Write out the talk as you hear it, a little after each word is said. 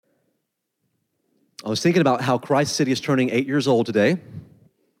I was thinking about how Christ City is turning 8 years old today.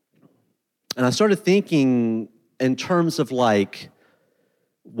 And I started thinking in terms of like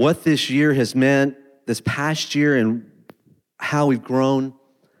what this year has meant, this past year, and how we've grown.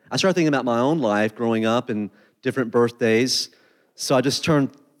 I started thinking about my own life growing up and different birthdays. So I just turned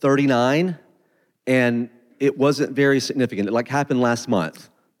 39, and it wasn't very significant. It like happened last month.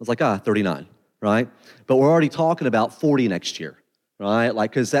 I was like, 39, right? But we're already talking about 40 next year, right?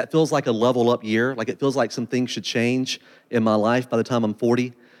 Like, because that feels like a level up year. Like it feels like some things should change in my life by the time I'm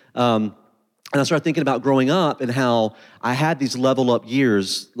 40. And I started thinking about growing up and how I had these level up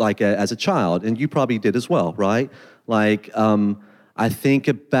years, like as a child, and you probably did as well, right? Like, I think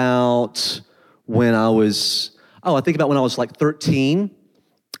about when I was like 13,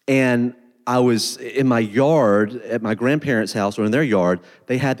 and I was in my yard at my grandparents' house, or in their yard.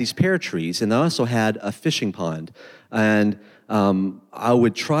 They had these pear trees, and they also had a fishing pond. And I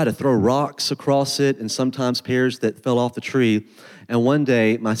would try to throw rocks across it, and sometimes pears that fell off the tree. And one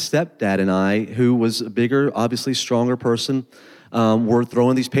day, my stepdad and I, who was a bigger, obviously stronger person, were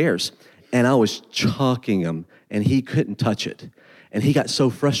throwing these pears. And I was chucking them, and he couldn't touch it. And he got so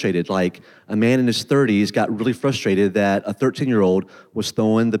frustrated, like a man in his 30s got really frustrated that a 13-year-old was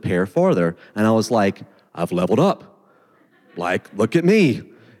throwing the pear farther. And I was like, I've leveled up. Like, look at me.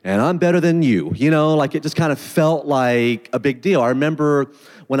 And I'm better than you. You know, like it just kind of felt like a big deal. I remember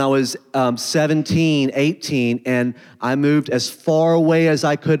when I was 17, 18, and I moved as far away as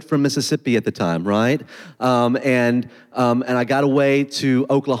I could from Mississippi at the time, right? And I got away to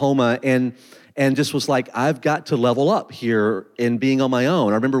Oklahoma and just was like, I've got to level up here in being on my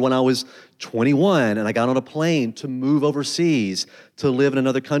own. I remember when I was 21 and I got on a plane to move overseas to live in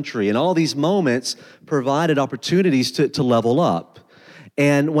another country. And all these moments provided opportunities to level up.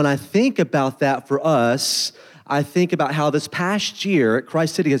 And when I think about that for us, I think about how this past year at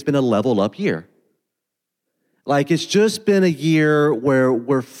Christ City has been a level up year. Like it's just been a year where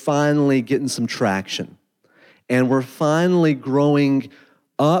we're finally getting some traction. And we're finally growing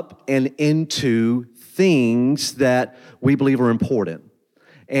up and into things that we believe are important.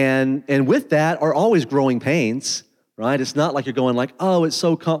 And with that are always growing pains, right? It's not like you're going like, oh, it's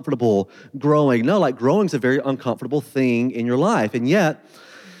so comfortable growing. No, like growing's a very uncomfortable thing in your life. And yet,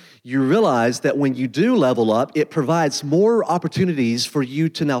 you realize that when you do level up, it provides more opportunities for you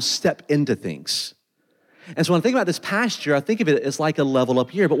to now step into things. And so when I think about this past year, I think of it as like a level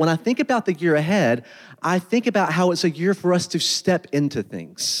up year. But when I think about the year ahead, I think about how it's a year for us to step into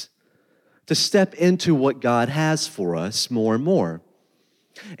things, to step into what God has for us more and more.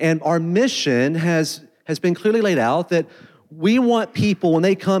 And our mission has been clearly laid out that we want people, when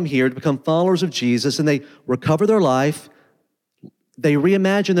they come here, to become followers of Jesus, and they recover their life, they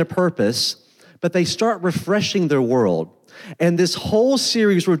reimagine their purpose, but they start refreshing their world. And this whole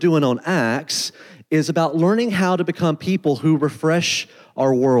series we're doing on Acts is about learning how to become people who refresh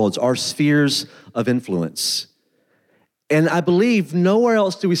our worlds, our spheres of influence. And I believe nowhere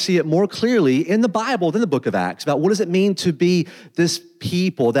else do we see it more clearly in the Bible than the book of Acts, about what does it mean to be this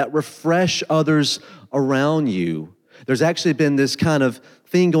people that refresh others around you. There's actually been this kind of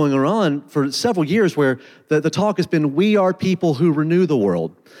thing going on for several years where the talk has been, we are people who renew the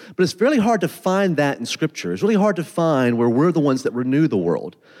world. But it's really hard to find that in Scripture. It's really hard to find where we're the ones that renew the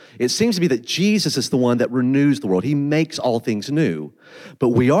world. It seems to be that Jesus is the one that renews the world. He makes all things new. But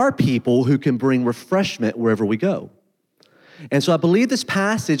we are people who can bring refreshment wherever we go. And so I believe this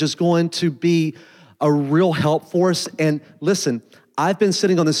passage is going to be a real help for us. And listen, I've been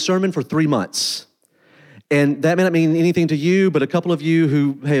sitting on this sermon for 3 months. And that may not mean anything to you, but a couple of you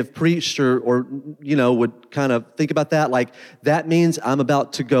who have preached or would kind of think about that, like that means I'm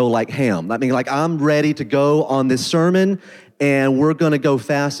about to go like ham. That means like I'm ready to go on this sermon and we're going to go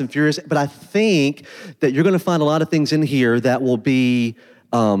fast and furious. But I think that you're going to find a lot of things in here that will be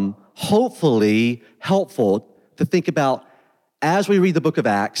hopefully helpful to think about as we read the book of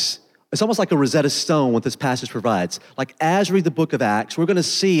Acts. It's almost like a Rosetta Stone what this passage provides. Like as we read the book of Acts, we're going to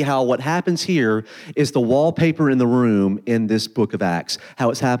see how what happens here is the wallpaper in the room in this book of Acts, how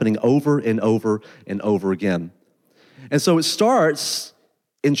it's happening over and over and over again. And so it starts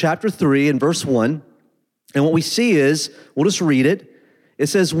in chapter 3 and verse 1. And what we see is, we'll just read it. It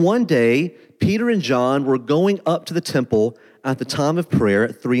says, one day, Peter and John were going up to the temple at the time of prayer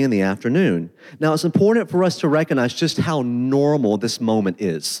at 3 p.m. Now, it's important for us to recognize just how normal this moment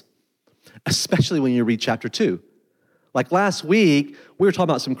is, especially when you read chapter 2. Like last week, we were talking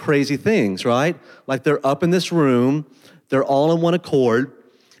about some crazy things, right? Like they're up in this room, they're all in one accord,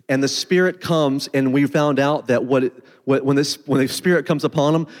 and the Spirit comes, and we found out that when the Spirit comes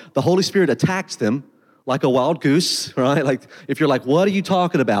upon them, the Holy Spirit attacks them, like a wild goose, right? Like if you're like, what are you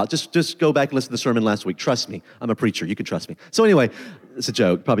talking about? Just go back and listen to the sermon last week. Trust me, I'm a preacher. You can trust me. So anyway, it's a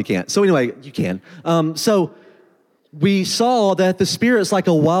joke. Probably can't. So anyway, you can. So we saw that the Spirit's like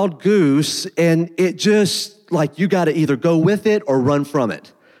a wild goose, and it just like you got to either go with it or run from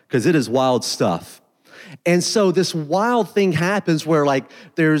it because it is wild stuff. And so this wild thing happens where like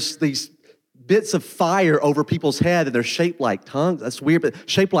there's these bits of fire over people's head and they're shaped like tongues. That's weird, but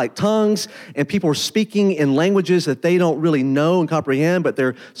shaped like tongues, and people are speaking in languages that they don't really know and comprehend, but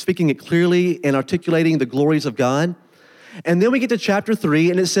they're speaking it clearly and articulating the glories of God. And then we get to chapter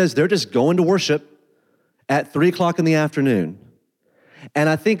 3, and it says they're just going to worship at 3 o'clock in the afternoon. And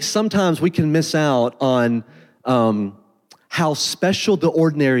I think sometimes we can miss out on how special the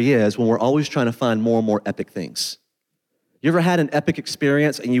ordinary is when we're always trying to find more and more epic things. You ever had an epic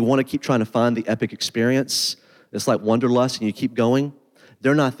experience and you want to keep trying to find the epic experience? It's like wanderlust and you keep going.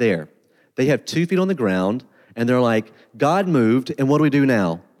 They're not there. They have 2 feet on the ground and they're like, God moved, and what do we do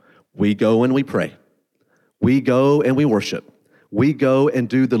now? We go and we pray. We go and we worship. We go and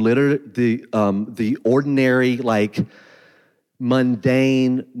do the ordinary, like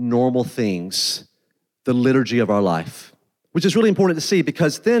mundane, normal things, the liturgy of our life, which is really important to see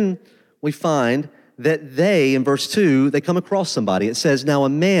because then we find that they, in verse 2, they come across somebody. It says, now a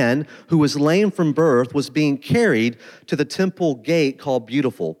man who was lame from birth was being carried to the temple gate called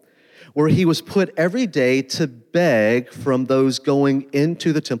Beautiful, where he was put every day to beg from those going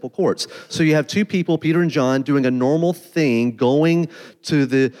into the temple courts. So you have 2 people, Peter and John, doing a normal thing, going to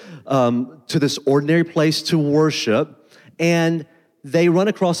this ordinary place to worship, and they run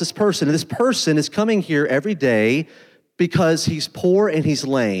across this person. And this person is coming here every day because he's poor and he's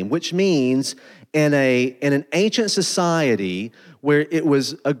lame, which means in an ancient society where it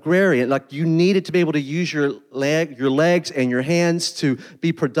was agrarian, like you needed to be able to use your legs and your hands to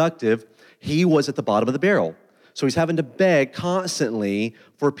be productive, he was at the bottom of the barrel. So he's having to beg constantly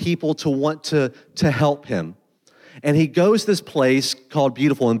for people to want to help him. And he goes to this place called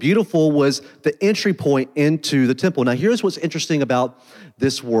Beautiful, and Beautiful was the entry point into the temple. Now here's what's interesting about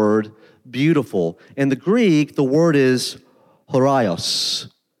this word, beautiful. In the Greek, the word is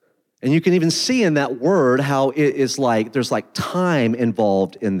horaios. And you can even see in that word how it is like, there's like time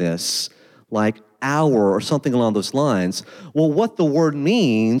involved in this, like hour or something along those lines. Well, what the word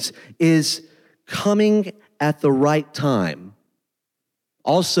means is coming at the right time.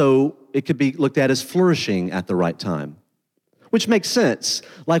 Also, it could be looked at as flourishing at the right time, which makes sense.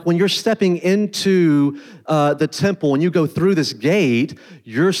 Like when you're stepping into the temple and you go through this gate,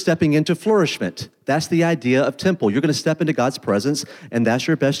 you're stepping into flourishment. That's the idea of temple. You're going to step into God's presence, and that's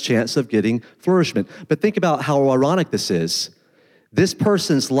your best chance of getting flourishment. But think about how ironic this is. This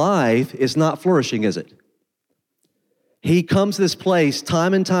person's life is not flourishing, is it? He comes to this place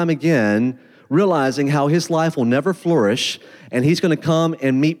time and time again, realizing how his life will never flourish, and he's going to come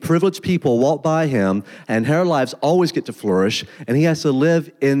and meet privileged people, walk by him, and their lives always get to flourish, and he has to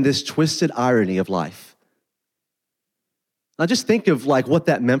live in this twisted irony of life. Now just think of like what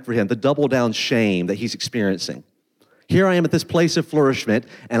that meant for him, the double down shame that he's experiencing. Here I am at this place of flourishment,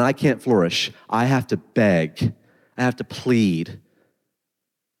 and I can't flourish. I have to beg. I have to plead.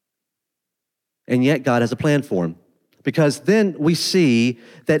 And yet God has a plan for him, because then we see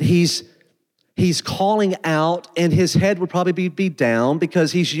that he's calling out, and his head would probably be down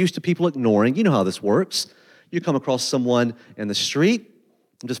because he's used to people ignoring. You know how this works. You come across someone in the street,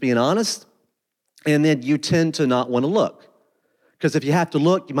 I'm just being honest, and then you tend to not want to look. Because if you have to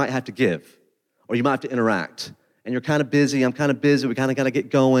look, you might have to give, or you might have to interact. And you're kind of busy, I'm kind of busy, we kind of got to get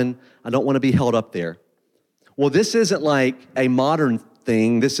going. I don't want to be held up there. Well, this isn't like a modern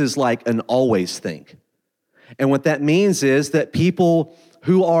thing. This is like an always thing. And what that means is that people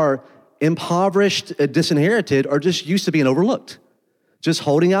who are impoverished, disinherited, are just used to being overlooked. Just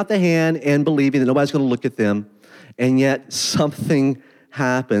holding out the hand and believing that nobody's going to look at them. And yet something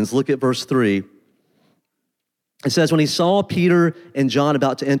happens. Look at verse 3. It says, when he saw Peter and John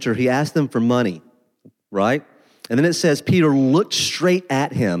about to enter, he asked them for money, right? And then it says, Peter looked straight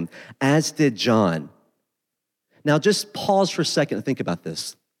at him, as did John. Now just pause for a second and think about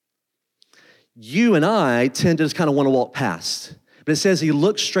this. You and I tend to just kind of want to walk past. But it says he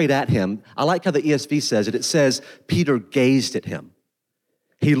looked straight at him. I like how the ESV says it. It says Peter gazed at him.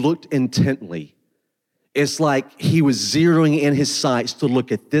 He looked intently. It's like he was zeroing in his sights to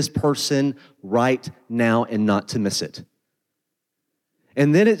look at this person right now and not to miss it.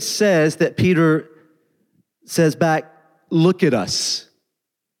 And then it says that Peter says back, look at us.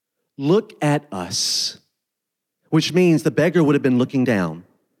 Look at us. Which means the beggar would have been looking down.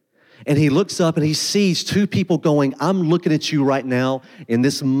 And he looks up and he sees two people going, I'm looking at you right now, and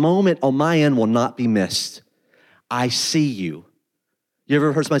this moment on my end will not be missed. I see you. You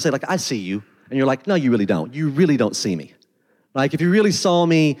ever heard somebody say, like, I see you? And you're like, no, you really don't. You really don't see me. Like, if you really saw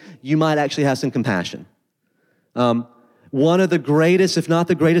me, you might actually have some compassion. One of the greatest, if not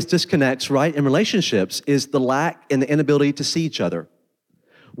the greatest disconnects, right, in relationships is the lack and the inability to see each other.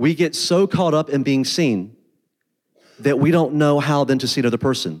 We get so caught up in being seen that we don't know how then to see another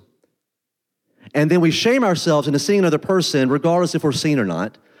person. And then we shame ourselves into seeing another person, regardless if we're seen or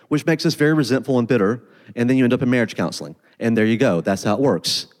not, which makes us very resentful and bitter, and then you end up in marriage counseling. And there you go. That's how it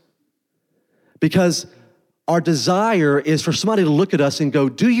works. Because our desire is for somebody to look at us and go,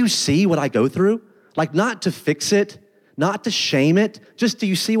 do you see what I go through? Like, not to fix it, not to shame it, just do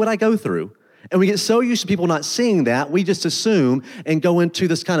you see what I go through? And we get so used to people not seeing that, we just assume and go into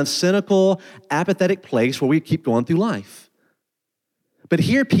this kind of cynical, apathetic place where we keep going through life. But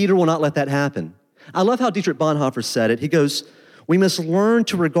here, Peter will not let that happen. I love how Dietrich Bonhoeffer said it. He goes, we must learn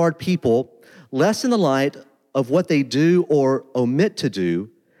to regard people less in the light of what they do or omit to do,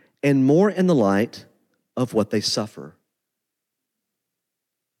 and more in the light of what they suffer.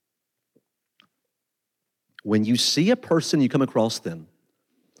 When you see a person, you come across them,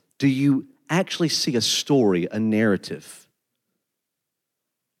 do you actually see a story, a narrative?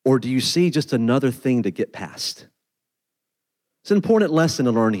 Or do you see just another thing to get past? It's an important lesson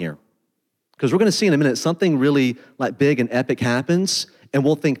to learn here, because we're going to see in a minute something really like big and epic happens, and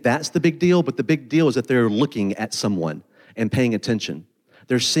we'll think that's the big deal, but the big deal is that they're looking at someone and paying attention.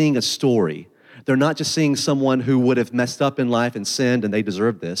 They're seeing a story. They're not just seeing someone who would have messed up in life and sinned and they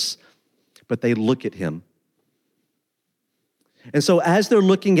deserve this, but they look at him. And so as they're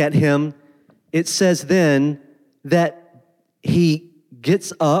looking at him, it says then that he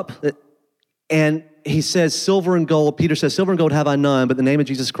gets up and he says, silver and gold, Peter says, silver and gold have I none, but in the name of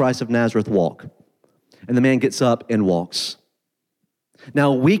Jesus Christ of Nazareth, walk. And the man gets up and walks.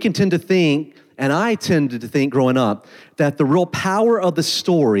 Now, we can tend to think, and I tended to think growing up, that the real power of the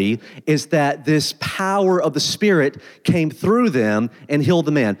story is that this power of the Spirit came through them and healed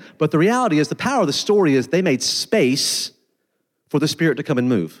the man. But the reality is the power of the story is they made space for the Spirit to come and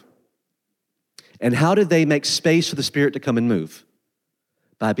move. And how did they make space for the Spirit to come and move?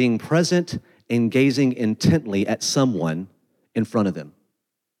 By being present and gazing intently at someone in front of them.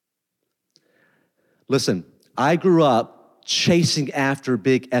 Listen, I grew up chasing after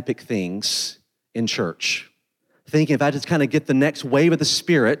big epic things in church, thinking if I just kind of get the next wave of the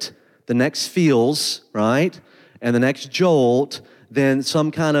Spirit, the next feels, right, and the next jolt, then some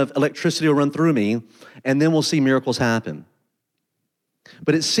kind of electricity will run through me, and then we'll see miracles happen.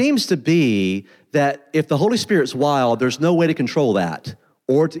 But it seems to be that if the Holy Spirit's wild, there's no way to control that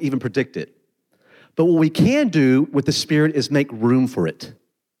or to even predict it. But what we can do with the Spirit is make room for it.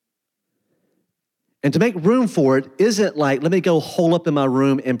 And to make room for it isn't like, let me go hole up in my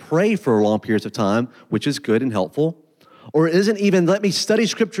room and pray for long periods of time, which is good and helpful. Or it isn't even, let me study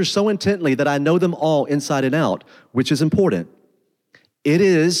Scripture so intently that I know them all inside and out, which is important. It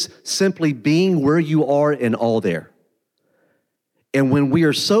is simply being where you are and all there. And when we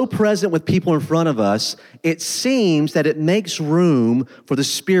are so present with people in front of us, it seems that it makes room for the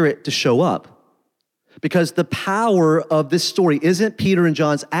Spirit to show up. Because the power of this story isn't Peter and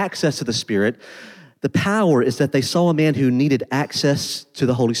John's access to the Spirit. The power is that they saw a man who needed access to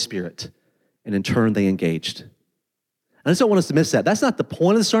the Holy Spirit, and in turn, they engaged. I just don't want us to miss that. That's not the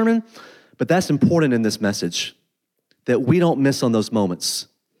point of the sermon, but that's important in this message, that we don't miss on those moments.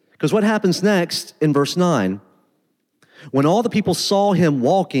 Because what happens next in verse 9? When all the people saw him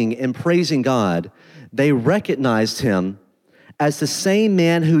walking and praising God, they recognized him as the same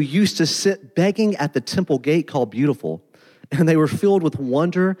man who used to sit begging at the temple gate called Beautiful, and they were filled with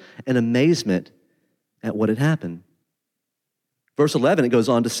wonder and amazement at what had happened. Verse 11, it goes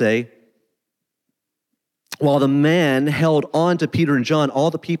on to say, while the man held on to Peter and John,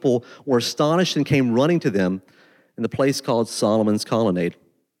 all the people were astonished and came running to them in the place called Solomon's Colonnade.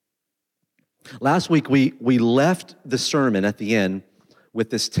 Last week, we left the sermon at the end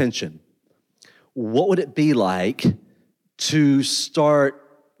with this tension. What would it be like to start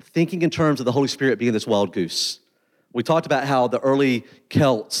thinking in terms of the Holy Spirit being this wild goose? We talked about how the early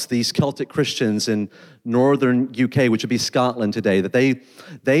Celts, these Celtic Christians in northern UK, which would be Scotland today, that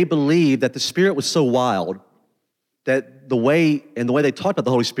they believed that the Spirit was so wild that the way they talked about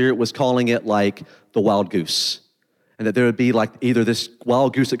the Holy Spirit was calling it like the wild goose. And that there would be like either this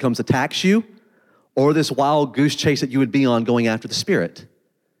wild goose that comes attacks you or this wild goose chase that you would be on going after the Spirit.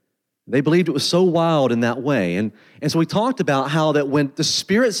 They believed it was so wild in that way. And so we talked about how that when the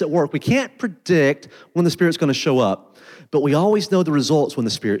Spirit's at work, we can't predict when the Spirit's going to show up. But we always know the results when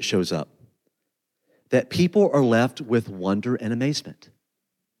the Spirit shows up. That people are left with wonder and amazement.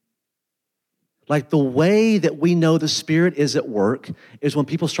 Like the way that we know the Spirit is at work is when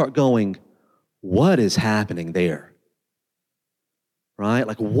people start going, what is happening there? Right?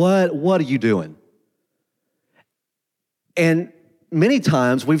 Like what are you doing? And many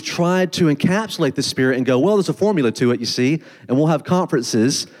times we've tried to encapsulate the Spirit and go, well, there's a formula to it, you see, and we'll have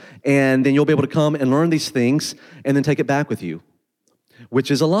conferences, and then you'll be able to come and learn these things and then take it back with you, which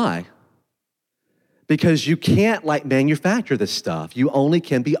is a lie. Because you can't manufacture this stuff. You only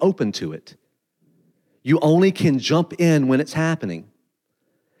can be open to it. You only can jump in when it's happening.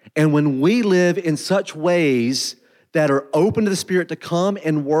 And when we live in such ways that are open to the Spirit to come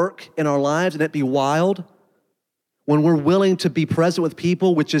and work in our lives and it be wild, when we're willing to be present with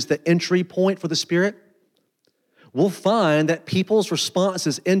people, which is the entry point for the Spirit, we'll find that people's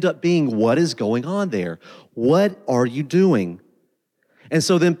responses end up being, what is going on there? What are you doing? And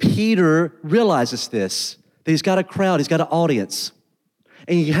so then Peter realizes this, that he's got a crowd, he's got an audience.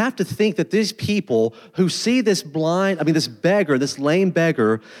 And you have to think that these people who see this beggar, this lame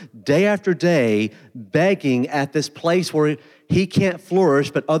beggar, day after day, begging at this place where he can't flourish,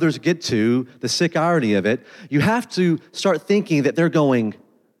 but others get to, the sick irony of it, you have to start thinking that they're going,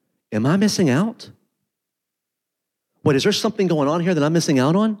 am I missing out? What, is there something going on here that I'm missing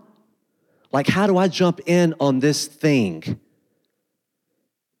out on? Like, how do I jump in on this thing?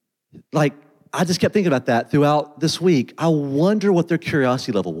 Like, I just kept thinking about that throughout this week. I wonder what their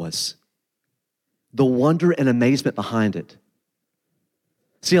curiosity level was. The wonder and amazement behind it.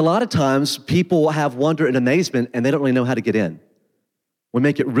 See, a lot of times people have wonder and amazement and they don't really know how to get in. We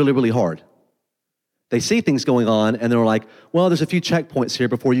make it really, really hard. They see things going on and they're like, well, there's a few checkpoints here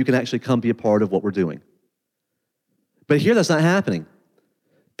before you can actually come be a part of what we're doing. But here that's not happening.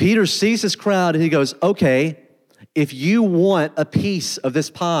 Peter sees this crowd and he goes, okay, if you want a piece of this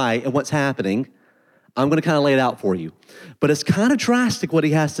pie and what's happening, I'm going to kind of lay it out for you. But it's kind of drastic what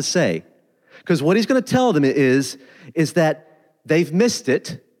he has to say. Because what he's going to tell them is that they've missed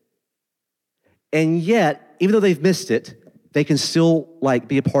it, and yet, even though they've missed it, they can still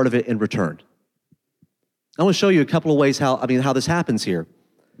be a part of it in return. I want to show you a couple of ways how this happens here,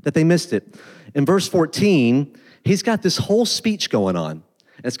 that they missed it. In verse 14, he's got this whole speech going on,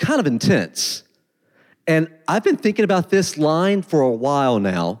 and it's kind of intense. And I've been thinking about this line for a while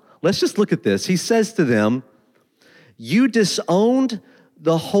now. Let's just look at this. He says to them, you disowned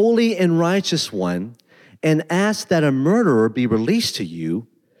the holy and righteous one and asked that a murderer be released to you.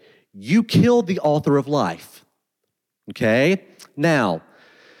 You killed the author of life. Okay? Now,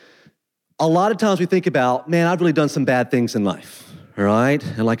 a lot of times we think about, man, I've really done some bad things in life, all right?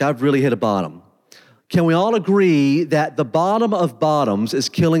 And I've really hit a bottom. Can we all agree that the bottom of bottoms is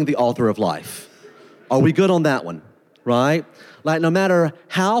killing the author of life? Are we good on that one, right? No matter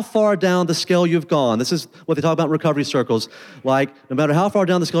how far down the scale you've gone, this is what they talk about in recovery circles, no matter how far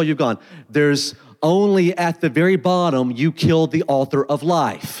down the scale you've gone, there's only at the very bottom, you killed the author of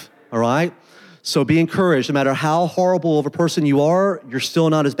life, all right? So be encouraged, no matter how horrible of a person you are, you're still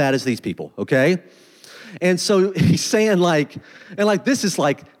not as bad as these people, okay? And so he's saying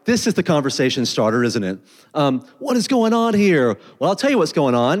this is the conversation starter, isn't it? What is going on here? Well, I'll tell you what's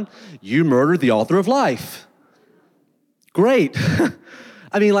going on. You murdered the author of life. Great.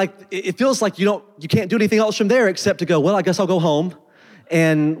 It feels like you can't do anything else from there except to go, well, I guess I'll go home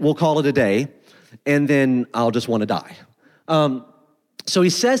and we'll call it a day. And then I'll just want to die. So he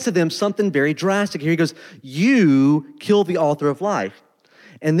says to them something very drastic here. He goes, you killed the author of life.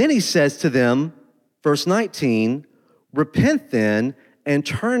 And then he says to them, verse 19, repent then and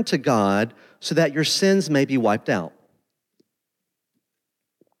turn to God so that your sins may be wiped out.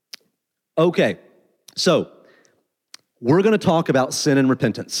 Okay, so we're going to talk about sin and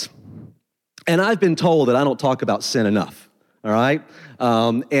repentance. And I've been told that I don't talk about sin enough, all right?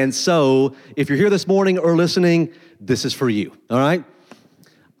 And so if you're here this morning or listening, this is for you, all right?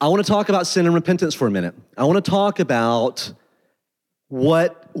 I want to talk about sin and repentance for a minute. I want to talk about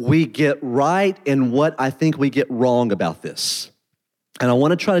what we get right and what I think we get wrong about this. And I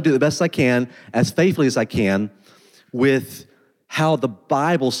want to try to do the best I can, as faithfully as I can, with how the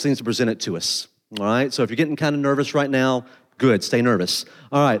Bible seems to present it to us. All right? So if you're getting kind of nervous right now, good, stay nervous.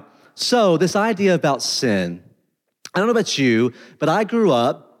 All right. So this idea about sin, I don't know about you, but I grew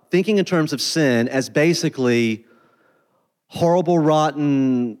up thinking in terms of sin as basically horrible,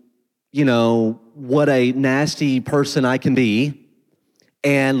 rotten, what a nasty person I can be,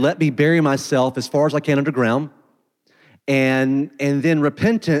 and let me bury myself as far as I can underground. And then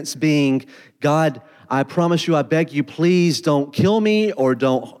repentance being, God, I promise you, I beg you, please don't kill me or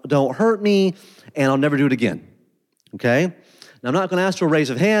don't hurt me, and I'll never do it again. okay? Now, I'm not going to ask for a raise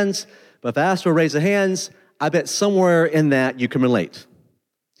of hands, but if I ask for a raise of hands, I bet somewhere in that you can relate.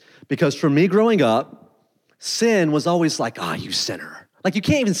 Because for me growing up, sin was always like, you sinner. Like, you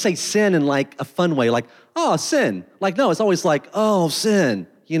can't even say sin in like a fun way, like, sin. Like, no, it's always like, sin,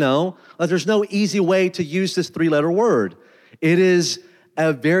 Like, there's no easy way to use this 3-letter word. It is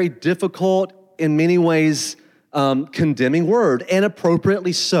a very difficult, in many ways, condemning word, and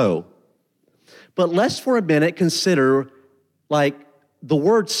appropriately so. But let's for a minute consider, like, the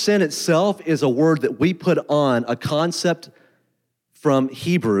word sin itself is a word that we put on a concept from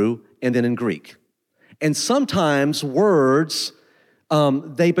Hebrew and then in Greek. And sometimes words,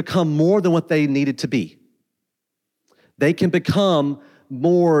 they become more than what they needed to be. They can become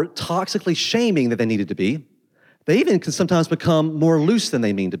more toxically shaming than they needed to be. They even can sometimes become more loose than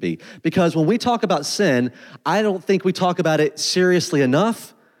they mean to be. Because when we talk about sin, I don't think we talk about it seriously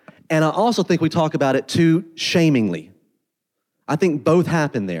enough, and I also think we talk about it too shamingly. I think both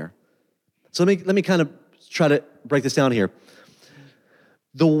happen there. So let me kind of try to break this down here.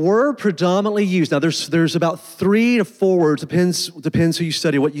 The word predominantly used, now there's about 3 to 4 words, depends who you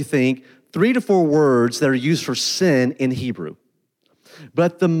study, what you think, 3 to 4 words that are used for sin in Hebrew.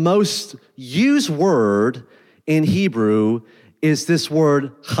 But the most used word in Hebrew is this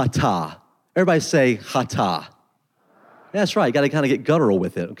word chata. Everybody say chata. That's right, you gotta kind of get guttural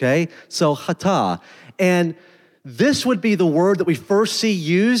with it, okay? So chata. And this would be the word that we first see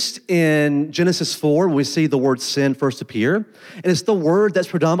used in Genesis 4, when we see the word sin first appear. And it's the word that's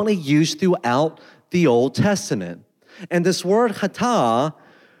predominantly used throughout the Old Testament. And this word chata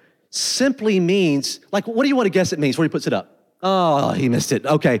simply means, like, what do you want to guess it means? Where he puts it up? Oh, he missed it.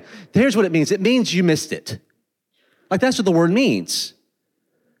 Okay, here's what it means. It means you missed it. Like, that's what the word means.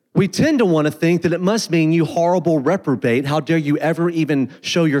 We tend to want to think that it must mean you horrible reprobate. How dare you ever even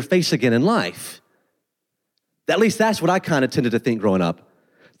show your face again in life? At least that's what I kind of tended to think growing up.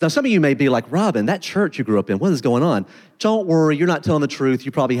 Now, some of you may be like, Robin, that church you grew up in, what is going on? Don't worry, you're not telling the truth.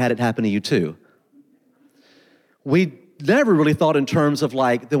 You probably had it happen to you too. We never really thought in terms of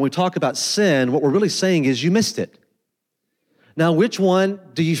like, then we talk about sin, what we're really saying is you missed it. Now, which one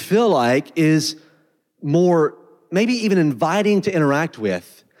do you feel like is more, maybe even inviting to interact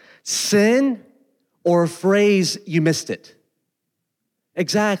with? Sin or a phrase, you missed it?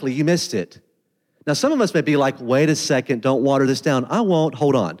 Exactly, you missed it. Now, some of us may be like, wait a second, don't water this down. I won't,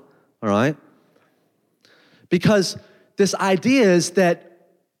 hold on, all right? Because this idea is that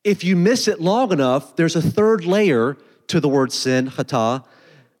if you miss it long enough, there's a third layer to the word sin, chata,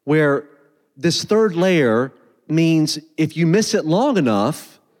 where this third layer means if you miss it long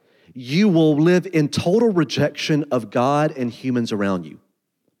enough, you will live in total rejection of God and humans around you.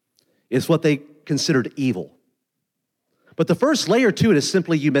 It's what they considered evil. But the first layer to it is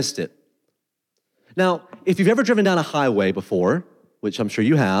simply you missed it. Now, if you've ever driven down a highway before, which I'm sure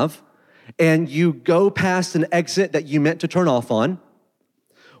you have, and you go past an exit that you meant to turn off on,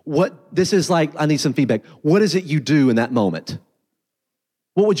 this is like, I need some feedback. What is it you do in that moment?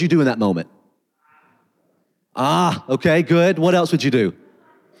 What would you do in that moment? Okay, good. What else would you do?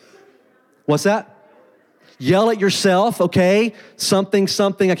 What's that? Yell at yourself, okay? Something,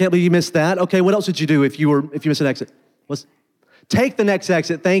 I can't believe you missed that. Okay, what else would you do if you missed an exit? Take the next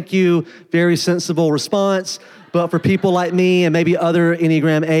exit. Thank you. Very sensible response. But for people like me and maybe other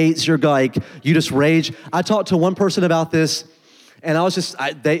Enneagram 8s, you're like, you just rage. I talked to one person about this, and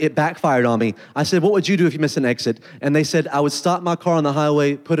it backfired on me. I said, what would you do if you missed an exit? And they said, I would stop my car on the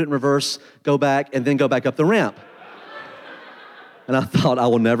highway, put it in reverse, go back, and then go back up the ramp. And I thought, I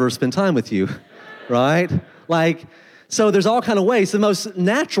will never spend time with you, right? So there's all kind of ways. The most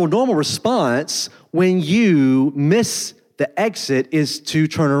natural, normal response when you miss the exit is to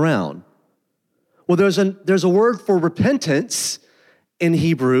turn around. Well, there's a word for repentance in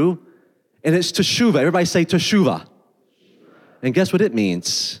Hebrew, and it's teshuvah. Everybody say teshuvah. And guess what it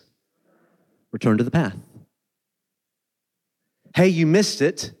means? Return to the path. Hey, you missed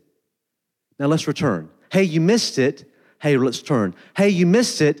it. Now let's return. Hey, you missed it. Hey, let's turn. Hey, you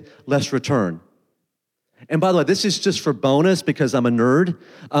missed it. Let's return. And by the way, this is just for bonus because I'm a nerd.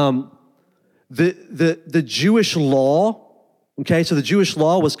 The Jewish law, okay, so the Jewish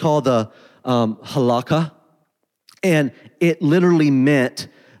law was called the halakha, and it literally meant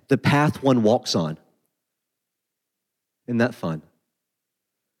the path one walks on. Isn't that fun?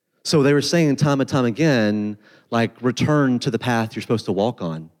 So they were saying time and time again, like, return to the path you're supposed to walk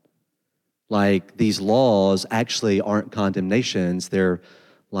on. Like, these laws actually aren't condemnations. They're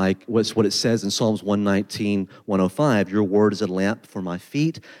like what it says in Psalms 119, 105, your word is a lamp for my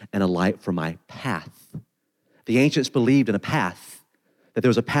feet and a light for my path. The ancients believed in a path, that there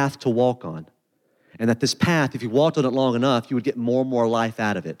was a path to walk on. and that this path, if you walked on it long enough, you would get more and more life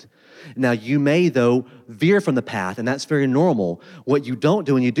out of it. Now, you may, though, veer from the path, and that's very normal. What you don't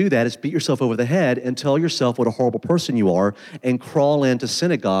do when you do that is beat yourself over the head and tell yourself what a horrible person you are and crawl into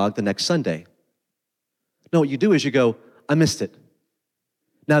synagogue the next Sunday. No, what you do is you go, I missed it.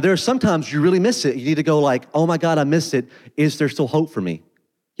 Now, there are sometimes you really miss it. You need to go like, oh my God, I missed it. Is there still hope for me?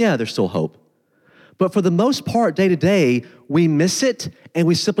 Yeah, there's still hope. But for the most part, day to day, we miss it and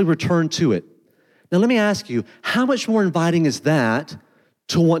we simply return to it. Now, let me ask you, how much more inviting is that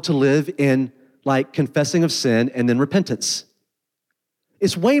to want to live in like confessing of sin and then repentance?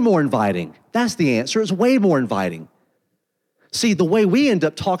 It's way more inviting. That's the answer. It's way more inviting. See, the way we end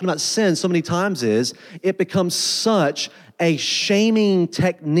up talking about sin so many times is it becomes such a shaming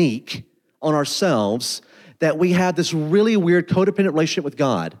technique on ourselves that we have this really weird codependent relationship with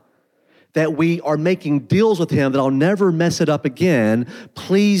God, that we are making deals with him that I'll never mess it up again.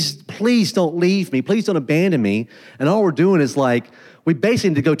 Please don't leave me. Please don't abandon me. And all we're doing is like, we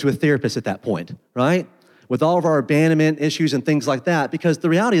basically need to go to a therapist at that point, right? With all of our abandonment issues and things like that, because the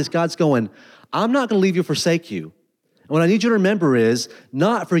reality is God's going, I'm not going to leave you or forsake you. And what I need you to remember is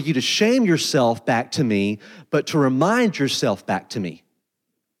not for you to shame yourself back to me, but to remind yourself back to me.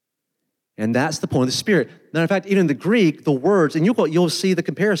 And that's the point of the Spirit. Matter of fact, even in the Greek, the words, and you'll see the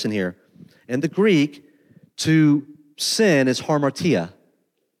comparison here. In the Greek, to sin is hamartia,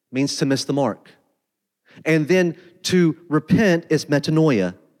 means to miss the mark. And then to repent is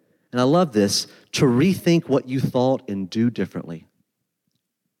metanoia. And I love this, to rethink what you thought and do differently.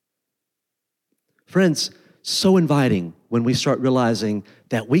 Friends, so inviting when we start realizing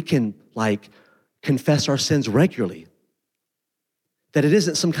that we can like confess our sins regularly. That it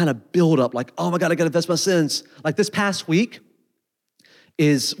isn't some kind of buildup like, oh my God, I gotta confess my sins. Like this past week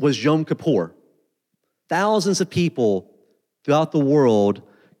was Yom Kippur. Thousands of people throughout the world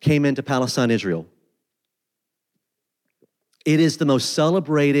came into Palestine, Israel. It is the most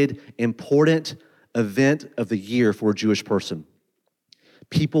celebrated, important event of the year for a Jewish person.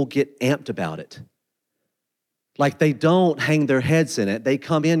 People get amped about it. Like they don't hang their heads in it. They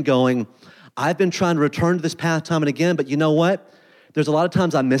come in going, I've been trying to return to this path time and again, but you know what? There's a lot of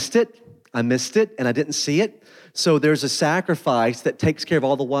times I missed it, and I didn't see it. So there's a sacrifice that takes care of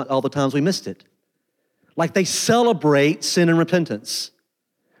all the times we missed it. Like they celebrate sin and repentance.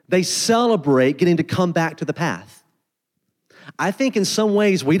 They celebrate getting to come back to the path. I think in some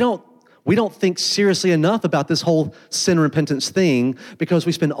ways we don't think seriously enough about this whole sin and repentance thing because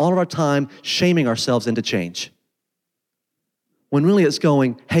we spend all of our time shaming ourselves into change. When really it's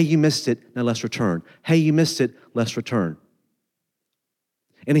going, hey, you missed it, now let's return. Hey, you missed it, let's return.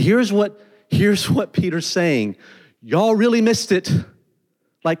 And here's what Peter's saying. Y'all really missed it.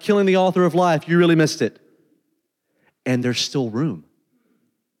 Like killing the author of life, you really missed it. And there's still room.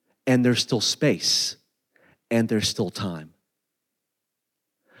 And there's still space. And there's still time.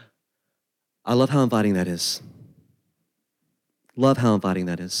 I love how inviting that is. Love how inviting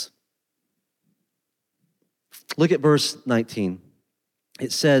that is. Look at verse 19.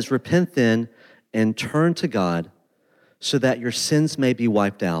 It says, repent then and turn to God so that your sins may be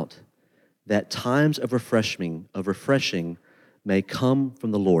wiped out, that times of refreshing may come from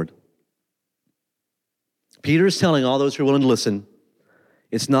the Lord. Peter is telling all those who are willing to listen,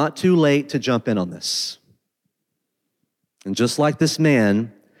 it's not too late to jump in on this. And just like this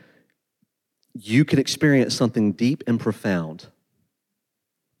man, you can experience something deep and profound.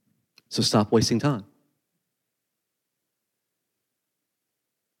 So stop wasting time.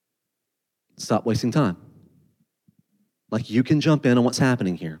 Stop wasting time. Like you can jump in on what's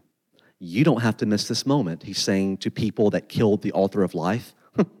happening here. You don't have to miss this moment. He's saying to people that killed the author of life.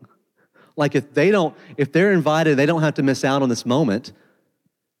 Like if they're invited, they don't have to miss out on this moment.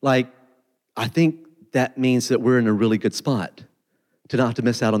 Like I think that means that we're in a really good spot to not have to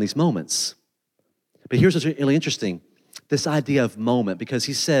miss out on these moments. But here's what's really interesting, this idea of moment, because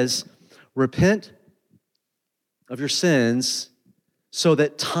he says, repent of your sins so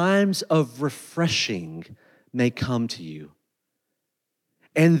that times of refreshing may come to you.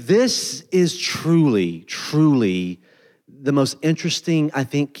 And this is truly, truly the most interesting, I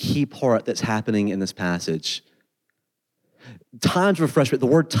think, key part that's happening in this passage. Times of refreshment, the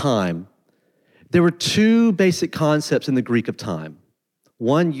word time. There were two basic concepts in the Greek of time.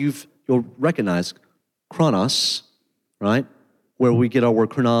 One, you'll recognize, chronos, right? Where we get our word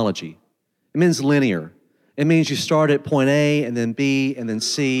chronology. It means linear. It means you start at point A, and then B, and then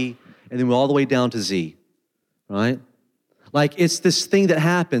C, and then all the way down to Z, right? Like it's this thing that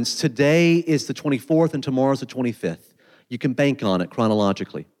happens. Today is the 24th, and tomorrow's the 25th. You can bank on it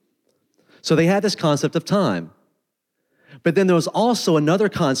chronologically. So they had this concept of time. But then there was also another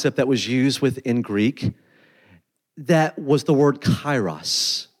concept that was used within Greek that was the word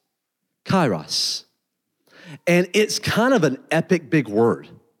kairos. Kairos. And it's kind of an epic big word.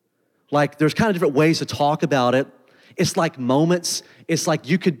 Like there's kind of different ways to talk about it. It's like moments. It's like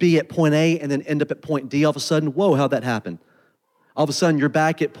you could be at point A and then end up at point D all of a sudden. Whoa, how'd that happen? All of a sudden you're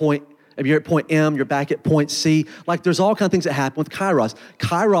back at point, if you're at point M, you're back at point C. Like there's all kinds of things that happen with kairos.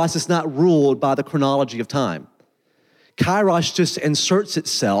 Kairos is not ruled by the chronology of time. Kairos just inserts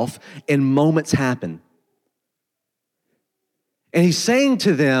itself and moments happen. And he's saying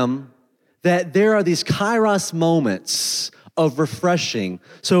to them that there are these kairos moments of refreshing.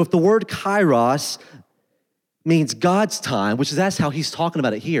 So if the word kairos means God's time, which is that's how he's talking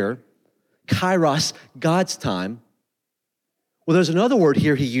about it here, kairos, God's time. Well, there's another word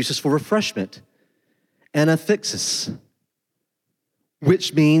here he uses for refreshment, anaphixis,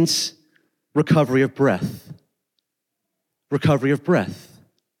 which means recovery of breath. Recovery of breath.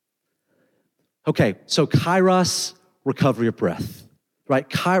 Okay, so kairos, recovery of breath, right?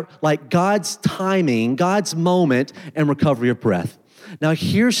 Like God's timing, God's moment, and recovery of breath. Now,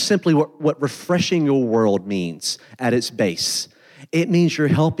 here's simply what refreshing your world means at its base. It means you're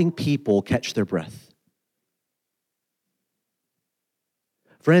helping people catch their breath.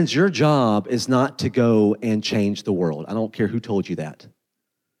 Friends, your job is not to go and change the world. I don't care who told you that.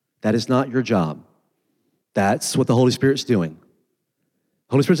 That is not your job. That's what the Holy Spirit's doing.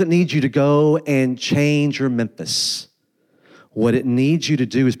 The Holy Spirit doesn't need you to go and change your Memphis. What it needs you to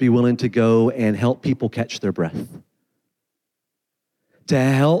do is be willing to go and help people catch their breath. To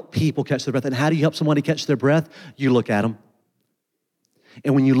help people catch their breath. And how do you help somebody catch their breath? You look at them.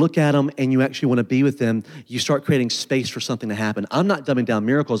 And when you look at them and you actually want to be with them, you start creating space for something to happen. I'm not dumbing down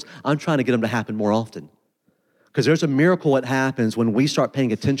miracles. I'm trying to get them to happen more often. Because there's a miracle that happens when we start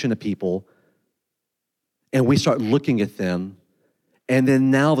paying attention to people and we start looking at them. And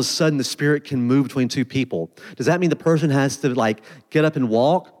then now all of a sudden the Spirit can move between two people. Does that mean the person has to like get up and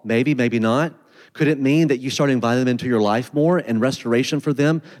walk? Maybe, maybe not. Could it mean that you start inviting them into your life more and restoration for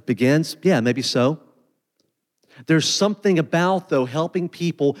them begins? Yeah, maybe so. There's something about, though, helping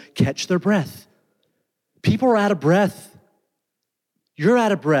people catch their breath. People are out of breath. You're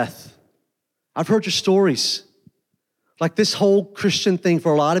out of breath. I've heard your stories. Like this whole Christian thing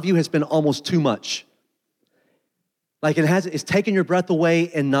for a lot of you has been almost too much. Like it's taken your breath away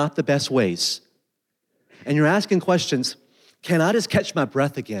in not the best ways. And you're asking questions, can I just catch my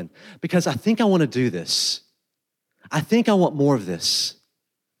breath again? Because I think I want to do this. I think I want more of this.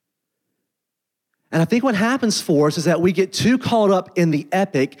 And I think what happens for us is that we get too caught up in the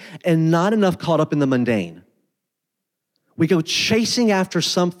epic and not enough caught up in the mundane. We go chasing after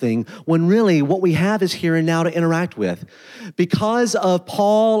something when really what we have is here and now to interact with. Because of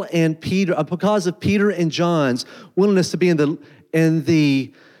Paul and Peter, because of Peter and John's willingness to be in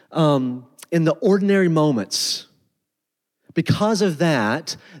the ordinary moments, because of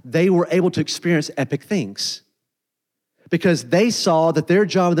that, they were able to experience epic things. Because they saw that their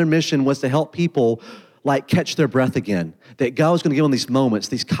job and their mission was to help people like catch their breath again. That God was going to give them these moments,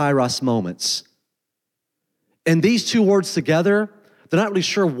 these kairos moments. And these two words together, they're not really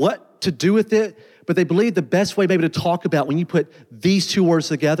sure what to do with it, but they believe the best way maybe to talk about when you put these two words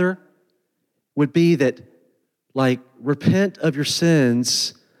together would be that like repent of your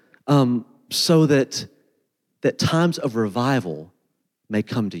sins so that times of revival may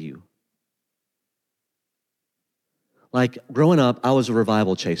come to you. Like growing up, I was a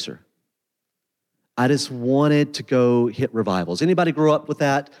revival chaser. I just wanted to go hit revivals. Anybody grow up with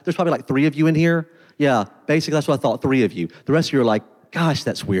that? There's probably like 3 of you in here. Yeah, basically that's what I thought, 3 of you. The rest of you are like, gosh,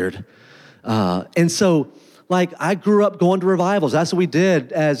 that's weird. And so like I grew up going to revivals. That's what we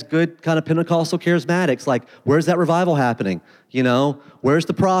did as good kind of Pentecostal charismatics. Like, where's that revival happening? You know, where's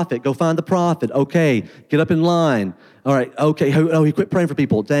the prophet? Go find the prophet. Okay, get up in line. All right, okay, oh, he quit praying for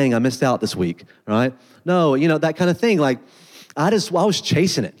people. Dang, I missed out this week, right? No, you know, that kind of thing. Like, I was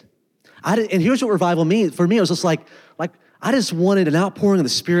chasing it. And here's what revival means. For me, it was just like I just wanted an outpouring of the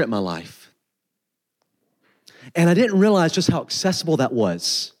Spirit in my life. And I didn't realize just how accessible that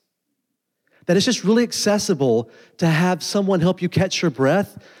was. That it's just really accessible to have someone help you catch your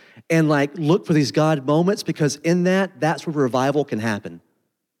breath and like look for these God moments, because in that's where revival can happen.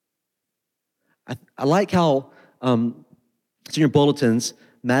 I like how it's in your bulletins,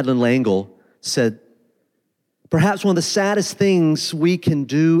 Madeline Langle said, perhaps one of the saddest things we can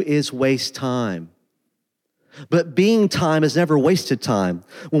do is waste time. But being time is never wasted time.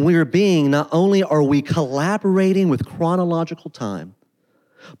 When we are being, not only are we collaborating with chronological time,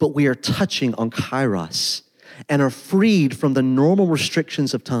 but we are touching on kairos and are freed from the normal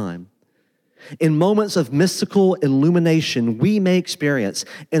restrictions of time. In moments of mystical illumination, we may experience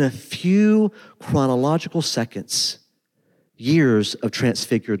in a few chronological seconds years of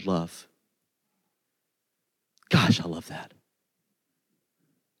transfigured love. Gosh, I love that.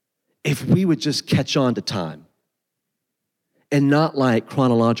 If we would just catch on to time, and not like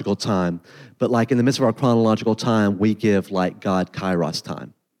chronological time, but like in the midst of our chronological time, we give like God Kairos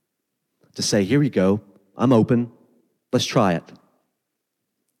time to say, here we go, I'm open, let's try it.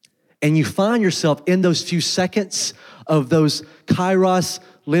 And you find yourself in those few seconds of those Kairos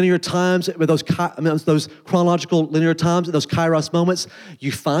linear times, with those chronological linear times, those Kairos moments,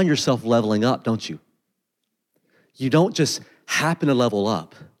 you find yourself leveling up, don't you? You don't just happen to level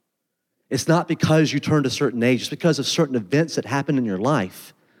up. It's not because you turned a certain age. It's because of certain events that happen in your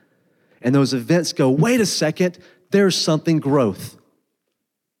life. And those events go, wait a second, there's something growth.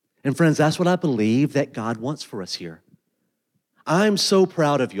 And friends, that's what I believe that God wants for us here. I'm so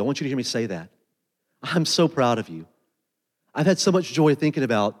proud of you. I want you to hear me say that. I'm so proud of you. I've had so much joy thinking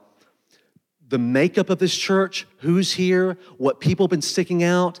about the makeup of this church, who's here, what people have been sticking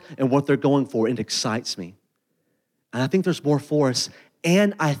out, and what they're going for. It excites me. And I think there's more for us.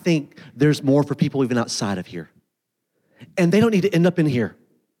 And I think there's more for people even outside of here. And they don't need to end up in here.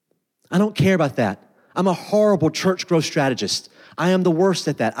 I don't care about that. I'm a horrible church growth strategist. I am the worst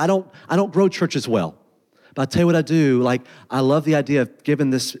at that. I don't grow churches well. But I'll tell you what I do, like I love the idea of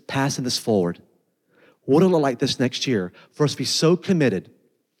passing this forward. What it'll look like this next year for us to be so committed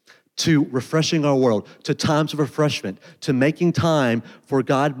to refreshing our world, to times of refreshment, to making time for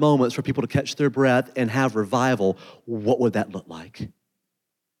God moments for people to catch their breath and have revival. What would that look like?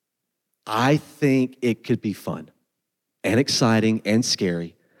 I think it could be fun and exciting and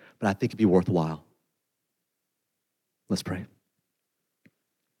scary, but I think it'd be worthwhile. Let's pray.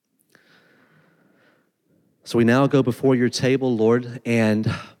 So we now go before your table, Lord,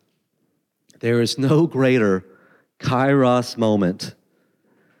 and there is no greater Kairos moment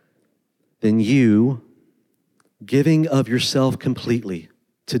than you giving of yourself completely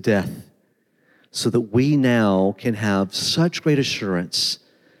to death so that we now can have such great assurance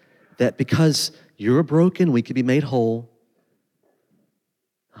that because you're broken, we can be made whole.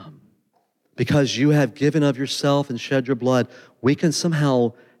 Because you have given of yourself and shed your blood, we can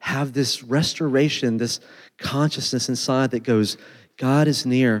somehow have this restoration, this consciousness inside that goes, God is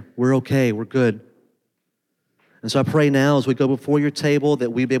near, we're okay, we're good. And so I pray now as we go before your table that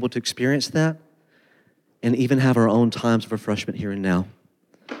we'd be able to experience that and even have our own times of refreshment here and now.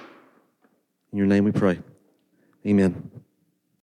 In your name we pray. Amen.